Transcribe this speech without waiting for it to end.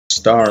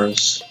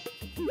stars.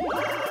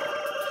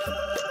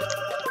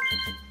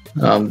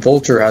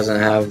 Vulture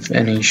hasn't have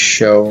any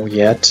show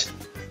yet.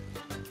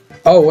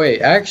 Oh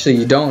wait, actually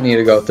you don't need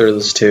to go through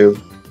this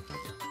tube.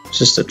 It's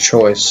just a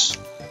choice.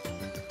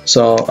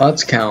 So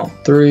let's count.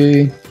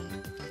 3,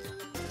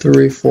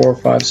 4,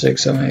 5,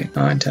 6, 7, 8,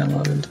 9, 10,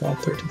 11, 12,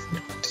 13,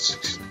 14, 15,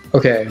 16.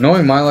 Okay,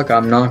 knowing my luck,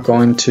 I'm not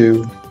going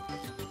to,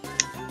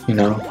 you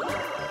know,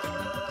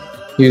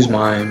 use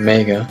my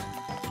Mega.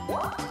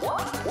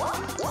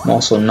 I'm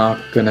also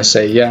not gonna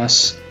say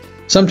yes.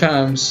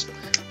 Sometimes,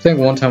 I think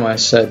one time I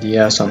said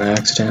yes on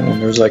accident when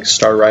there was like a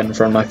star right in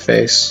front of my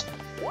face.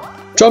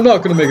 So I'm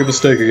not gonna make a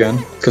mistake again,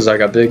 because I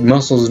got big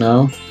muscles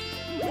now.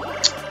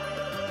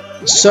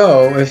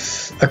 So,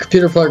 if a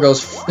computer player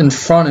goes in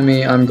front of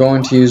me, I'm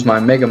going to use my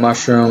Mega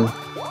Mushroom,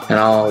 and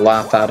I'll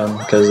laugh at them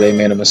because they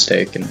made a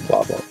mistake and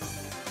blah blah.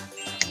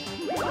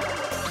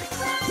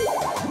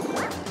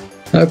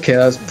 Okay,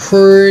 that's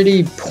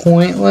pretty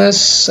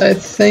pointless, I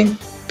think,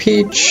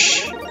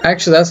 Peach.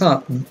 Actually, that's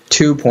not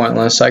too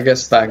pointless. I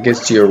guess that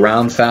gets you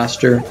around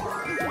faster.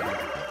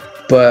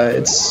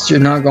 But you're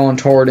not going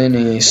toward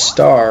any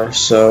star,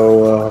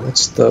 so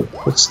what's the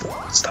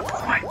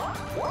point?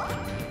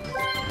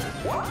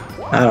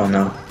 I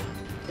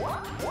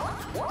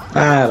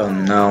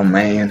don't know,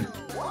 man.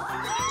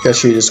 Guess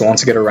she just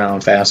wants to get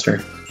around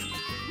faster.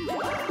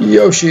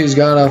 Yoshi's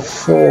got a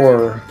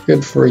 4.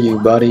 Good for you,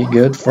 buddy.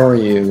 Good for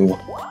you.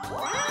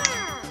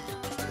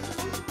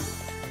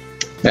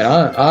 Man,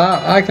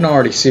 I can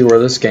already see where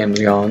this game's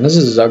going. This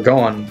is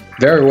going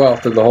very well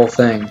through the whole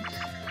thing.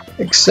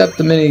 Except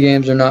the mini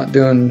games are not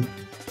doing.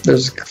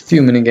 There's a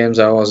few mini games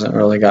I wasn't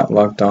really got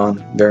lucked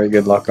on. Very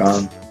good luck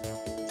on.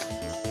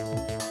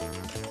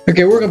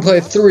 Okay, we're gonna play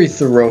 3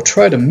 throw.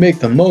 Try to make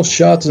the most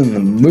shots in the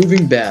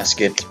moving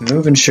basket.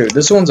 Move and shoot.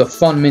 This one's a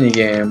fun mini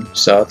game,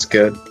 so it's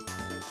good.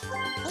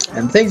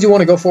 And things you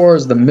want to go for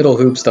is the middle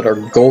hoops that are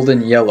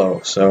golden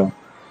yellow. So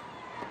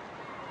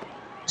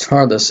it's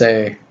hard to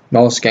say.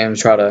 Most games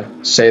try to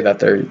say that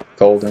they're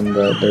golden,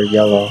 but they're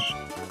yellow.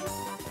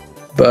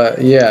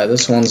 But yeah,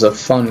 this one's a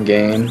fun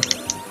game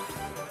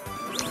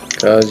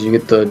because you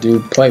get to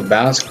play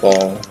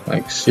basketball.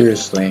 Like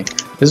seriously,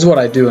 this is what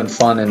I do in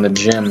fun in the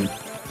gym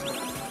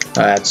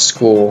at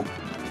school.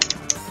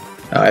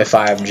 If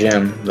I have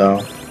gym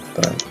though,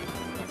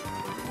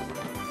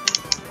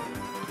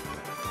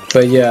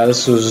 but yeah,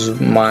 this was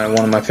one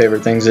of my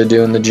favorite things to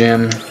do in the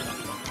gym.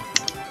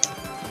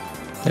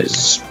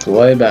 Is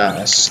play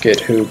basket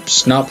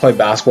hoops. Not play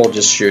basketball,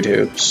 just shoot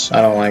hoops.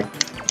 I don't like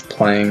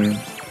playing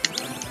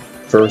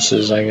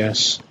versus, I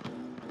guess.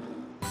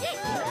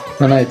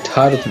 And I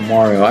tied with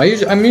Mario.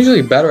 I'm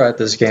usually better at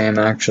this game,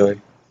 actually.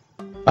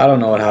 I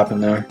don't know what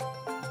happened there.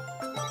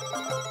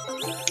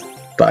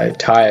 But I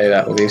tied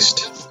at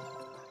least.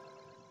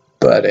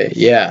 But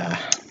yeah.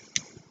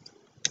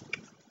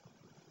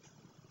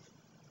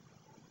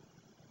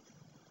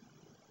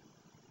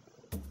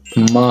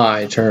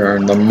 My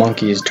turn, the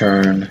monkey's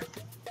turn.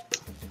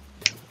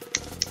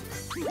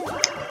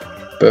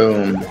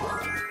 Boom.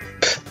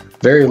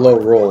 Very low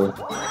roll.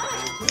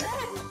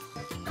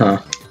 Huh.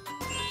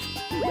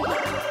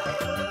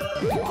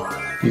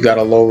 You got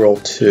a low roll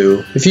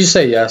too. If you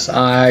say yes,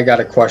 I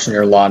gotta question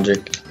your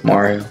logic,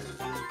 Mario.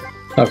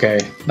 Okay,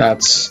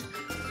 that's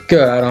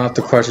good. I don't have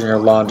to question your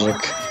logic.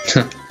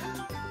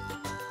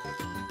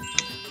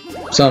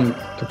 Some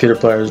computer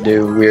players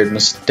do weird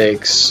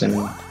mistakes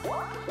and...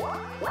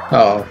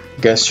 Oh,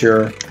 guess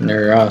you're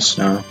near us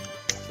now.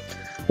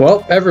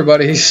 Well,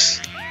 everybody's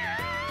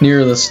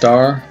near the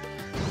star.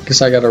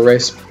 Guess I gotta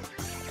race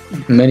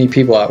many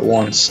people at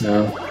once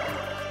now.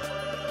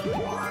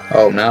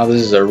 Oh, now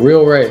this is a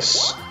real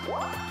race.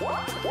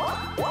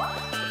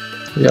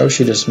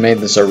 Yoshi just made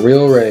this a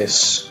real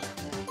race.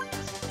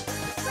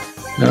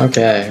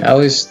 Okay, at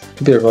least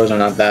computer players are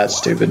not that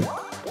stupid.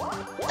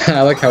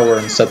 I like how we're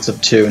in sets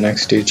of 2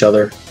 next to each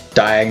other,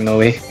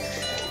 diagonally.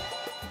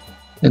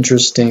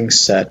 Interesting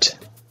set.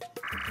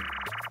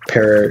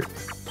 Parrot.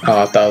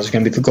 Oh, I thought it was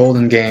going to be the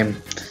golden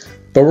game.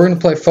 But we're going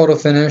to play photo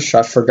finish.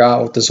 I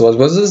forgot what this was.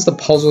 Was this the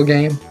puzzle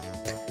game?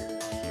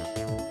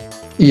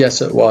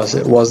 Yes, it was.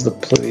 It was the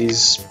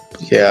please.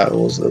 Yeah, it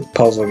was the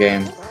puzzle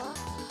game.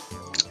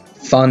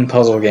 Fun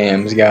puzzle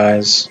games,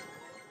 guys.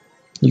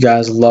 You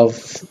guys love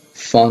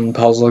fun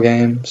puzzle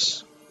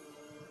games?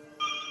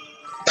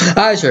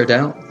 I sure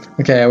don't.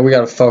 Okay, we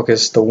got to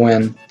focus to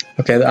win.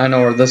 Okay, I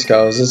know where this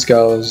goes.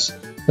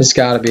 This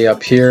gotta be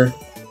up here,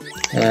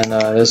 and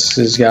this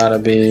has gotta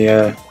be,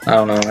 I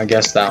don't know, I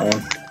guess that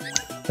one.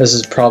 This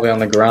is probably on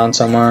the ground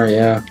somewhere,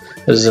 yeah.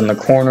 This is in the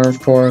corner, of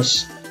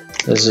course.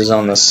 This is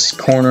on this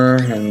corner,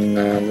 and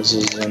this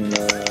is in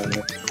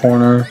the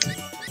corner.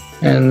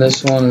 And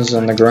this one is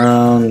on the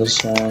ground,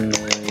 this one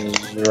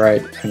is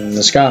right in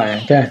the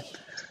sky, okay.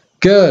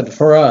 Good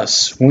for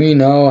us. We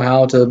know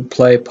how to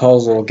play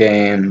puzzle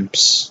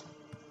games.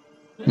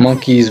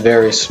 Monkey's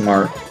very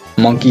smart.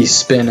 Monkeys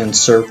spin in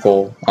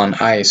circle on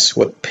ice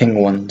with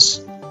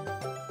penguins.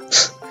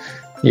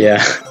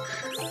 Yeah.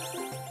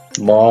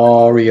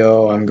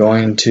 Mario, I'm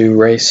going to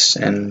race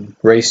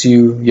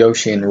you,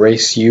 Yoshi, and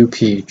race you,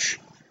 Peach.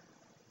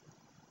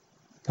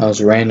 That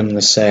was random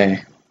to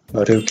say,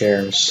 but who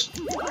cares?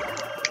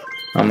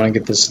 I'm gonna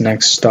get this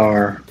next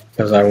star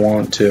because I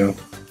want to.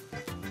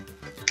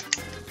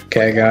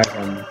 Okay, guys,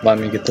 let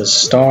me get this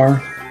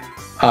star.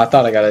 I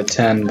thought I got a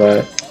 10,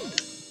 but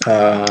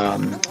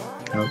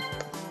nope.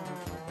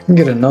 I can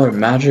get another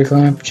magic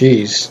lamp.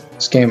 Jeez,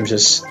 this game's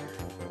just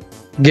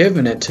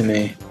giving it to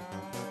me.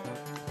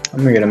 I'm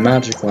gonna get a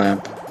magic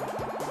lamp.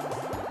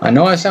 I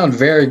know I sound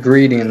very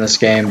greedy in this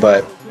game,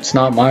 but it's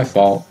not my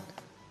fault.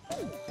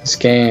 This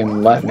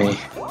game let me.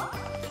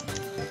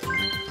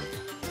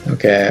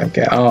 Okay.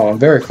 Oh, I'm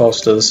very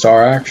close to the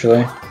star,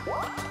 actually.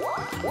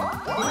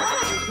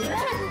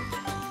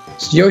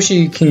 So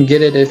Yoshi can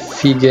get it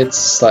if he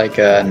gets like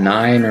a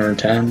 9 or a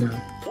 10.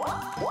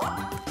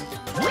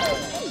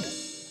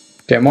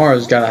 Okay,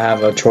 Mario's gotta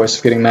have a choice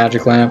of getting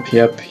magic lamp.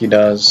 Yep, he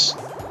does.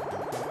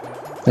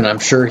 And I'm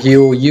sure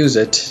he'll use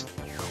it.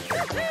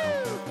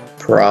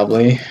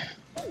 Probably.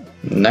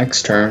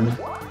 Next turn,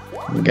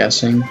 I'm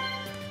guessing.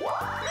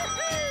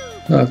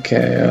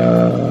 Okay,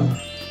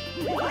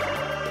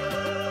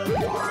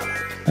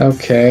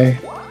 okay.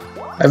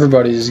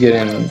 Everybody's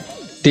getting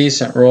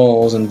decent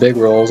rolls and big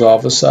rolls all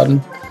of a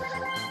sudden.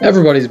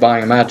 Everybody's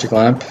buying a magic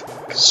lamp.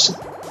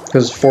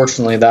 Because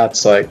fortunately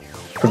that's like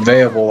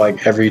available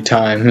like every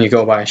time you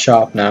go by a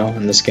shop now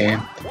in this game.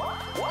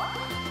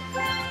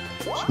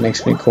 Which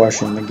makes me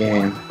question the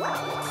game.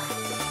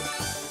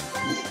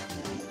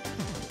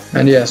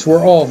 And yes,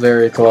 we're all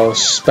very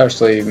close,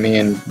 especially me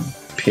and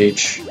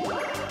Peach.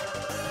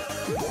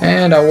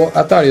 And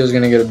I thought he was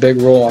going to get a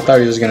big roll. I thought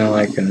he was going to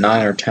like a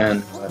 9 or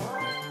 10. But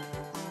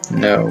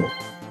no.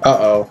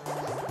 Uh-oh.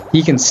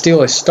 He can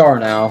steal a star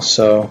now,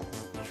 so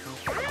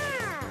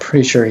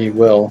pretty sure he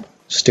will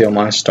steal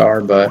my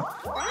star, but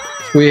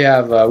we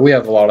have a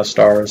lot of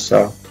stars,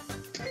 so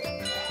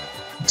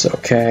it's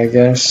okay, I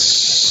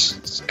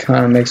guess. It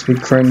kind of makes me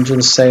cringe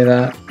to say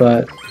that,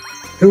 but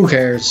who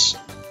cares?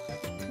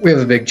 We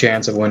have a big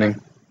chance of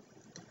winning.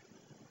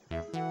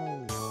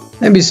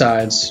 And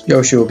besides,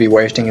 Yoshi will be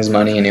wasting his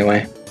money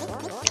anyway.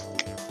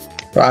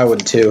 But I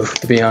would too,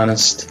 to be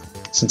honest,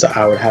 since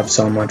I would have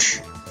so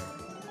much.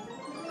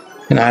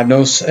 And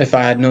if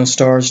I had no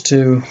stars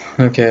too.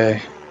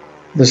 Okay,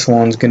 this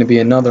one's gonna be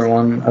another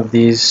one of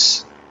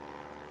these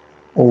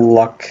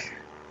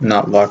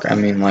not luck, I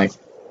mean like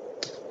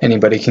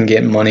anybody can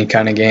get money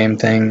kind of game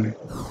thing.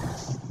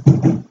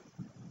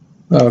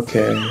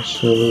 Okay,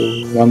 so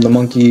I'm the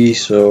monkey,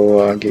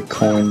 so get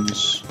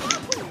coins.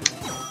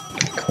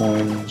 Get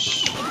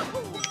coins.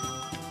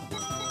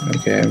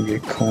 Okay,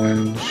 get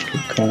coins,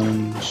 get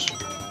coins.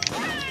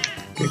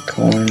 Get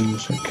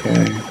coins,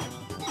 okay.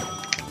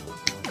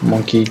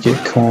 Monkey,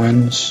 get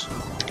coins.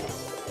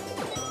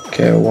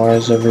 Okay, why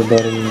is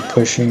everybody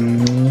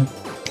pushing me?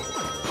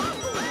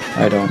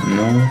 I don't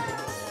know.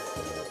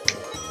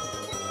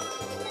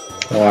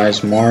 Why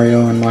is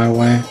Mario in my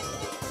way?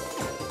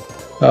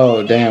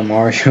 Oh damn,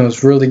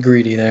 Mario's really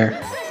greedy there.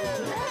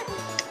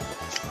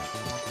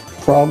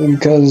 Probably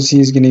because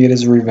he's gonna get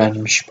his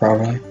revenge,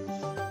 probably.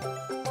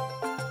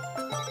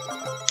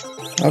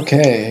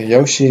 Okay,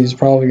 Yoshi's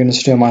probably gonna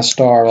steal my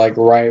star like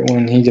right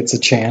when he gets a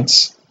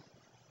chance.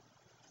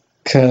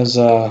 Cause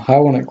I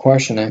wouldn't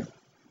question it.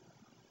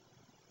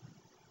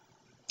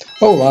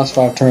 Oh, last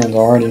 5 turns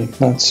already.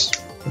 That's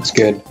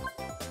good.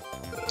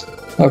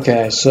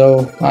 Okay,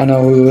 so I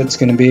know who it's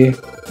gonna be.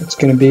 It's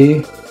gonna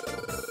be.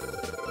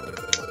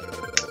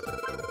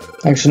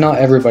 Actually, not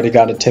everybody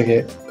got a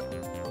ticket.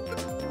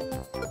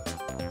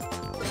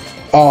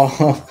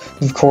 Oh,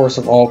 of course,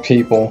 of all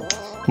people,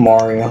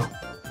 Mario.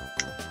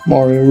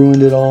 Mario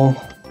ruined it all.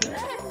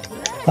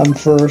 I'm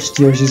first,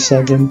 Yoshi's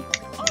second,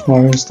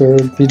 Mario's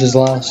third, Peach is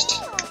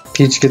last.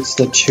 Peach gets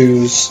to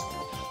choose,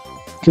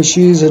 because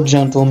she's a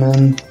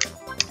gentleman.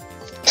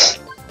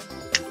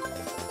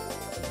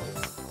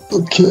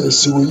 Okay,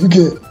 so what you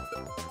get?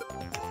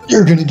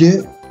 You're gonna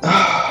get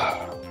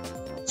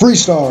free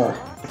star.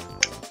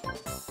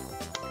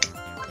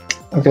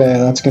 Okay,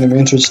 that's gonna be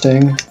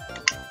interesting.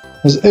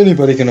 Because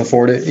anybody can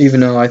afford it,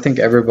 even though I think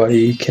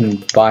everybody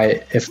can buy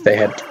it if they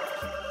had.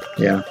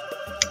 Yeah.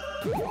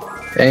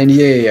 And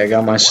yay, I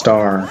got my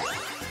star.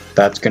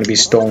 That's gonna be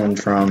stolen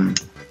from.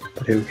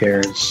 But who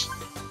cares?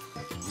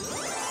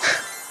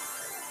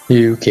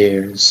 Who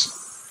cares?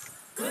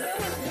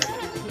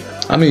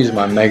 I'm gonna use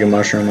my Mega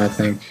Mushroom, I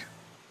think.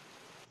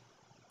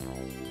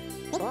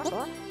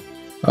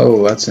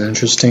 Oh, that's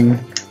interesting.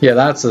 Yeah,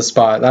 that's the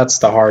spot. That's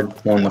the hard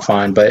one to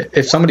find. But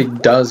if somebody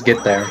does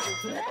get there,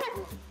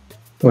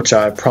 which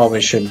I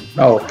probably should.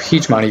 Oh,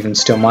 Peach might even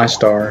steal my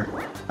star.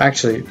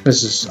 Actually,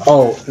 this is.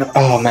 Oh, no,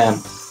 oh man.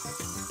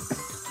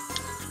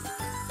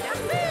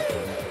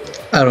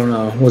 I don't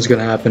know what's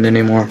gonna happen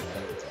anymore.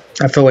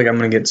 I feel like I'm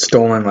gonna get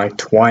stolen like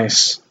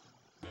twice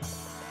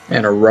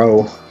in a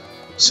row,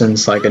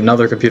 since like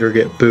another computer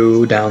get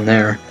boo down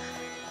there.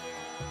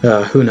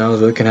 Who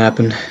knows what can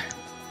happen.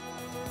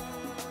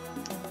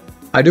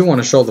 I do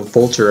want to show the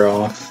vulture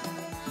off,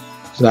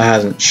 so that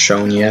hasn't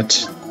shown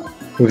yet.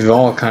 we've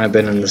all kind of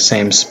been in the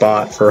same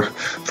spot for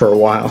a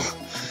while.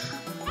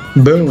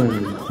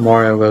 Boom!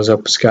 Mario goes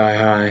up sky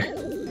high.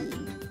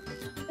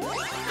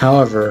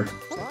 However,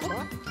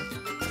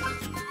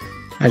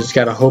 I just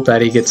gotta hope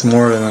that he gets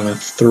more than a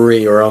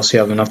 3, or else you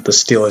have enough to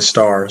steal a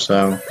star,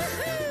 so...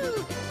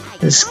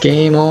 This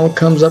game all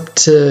comes up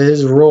to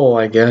his roll,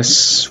 I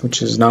guess,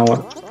 which is not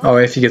what... Oh,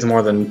 if he gets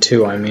more than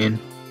 2, I mean.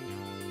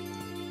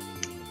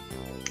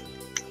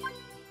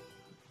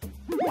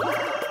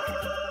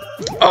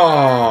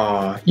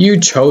 Oh, you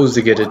chose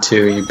to get a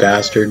 2, you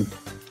bastard.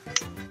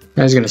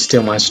 Now he's gonna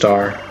steal my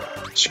star.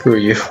 Screw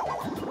you.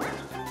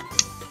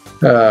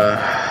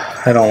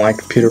 I don't like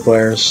computer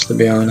players, to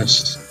be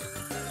honest.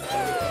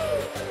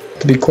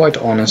 To be quite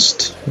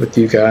honest with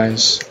you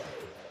guys.